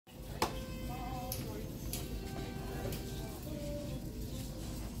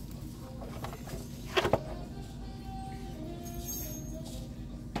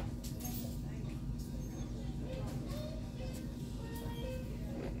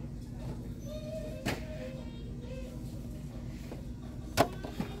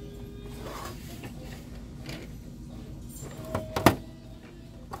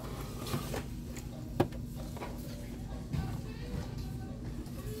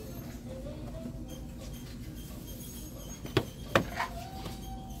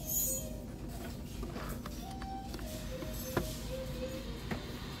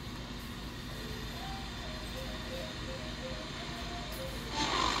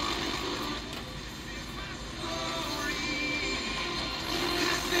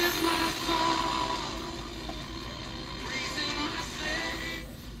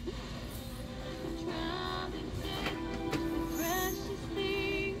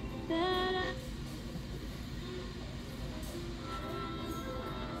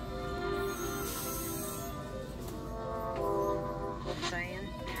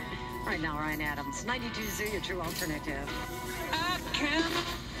right now, Ryan Adams. 92 Zoo, your true alternative. I can't.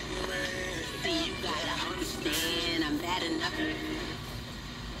 See, you gotta understand, I'm bad enough.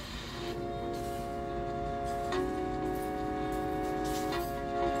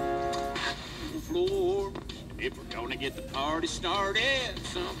 Floor, if we're gonna get the party started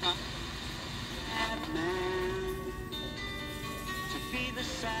somehow. Sad man, to be the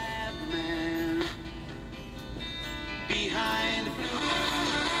sad man behind the blue.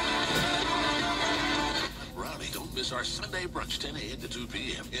 Rowdy, don't miss our Sunday brunch, 10 a.m. to 2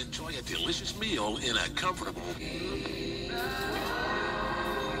 p.m. Enjoy a delicious meal in a comfortable...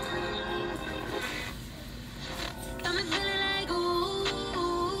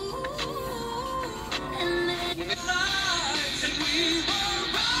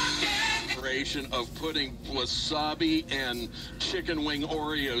 Of putting wasabi and chicken wing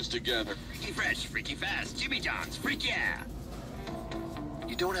Oreos together. Freaky fresh, freaky fast, Jimmy John's, freak yeah!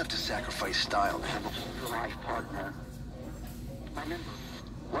 You don't have to sacrifice style to handle your life partner. Remember,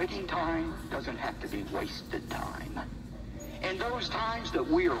 waiting time doesn't have to be wasted time. And those times that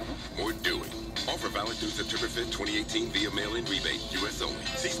we're... Or do it. Offer valid through September 5th, 2018 via mail-in rebate, U.S. only.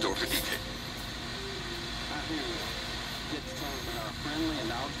 See store for details. Get to talk with our friendly and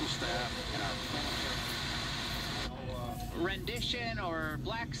knowledgeable staff and our rendition or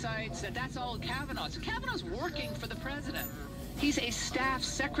black sites, that's all Kavanaugh. So Kavanaugh's working for the president. He's a staff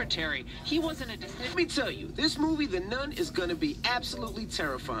secretary. He wasn't a... Let me tell you, this movie, The Nun, is going to be absolutely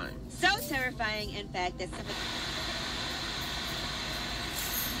terrifying. So terrifying, in fact, that some of...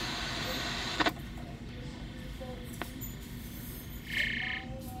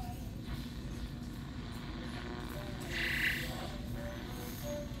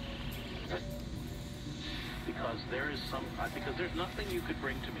 because there's nothing you could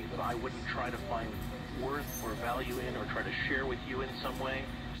bring to me that I wouldn't try to find worth or value in or try to share with you in some way.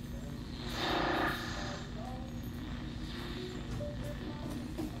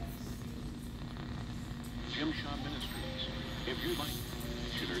 Jim Shaw Ministries. If you'd like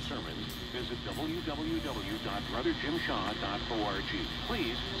to hear sermons, visit www.brotherjimshaw.org.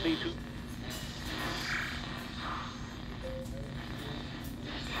 Please stay tuned.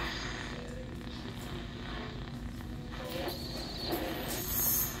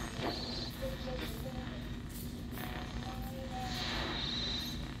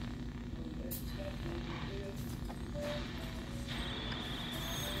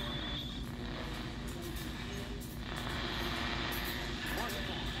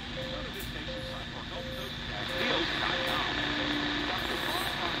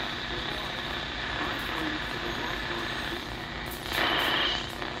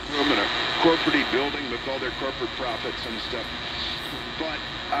 Corporate building with all their corporate profits and stuff, but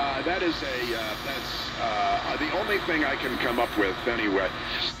that is that's the only thing I can come up with anyway.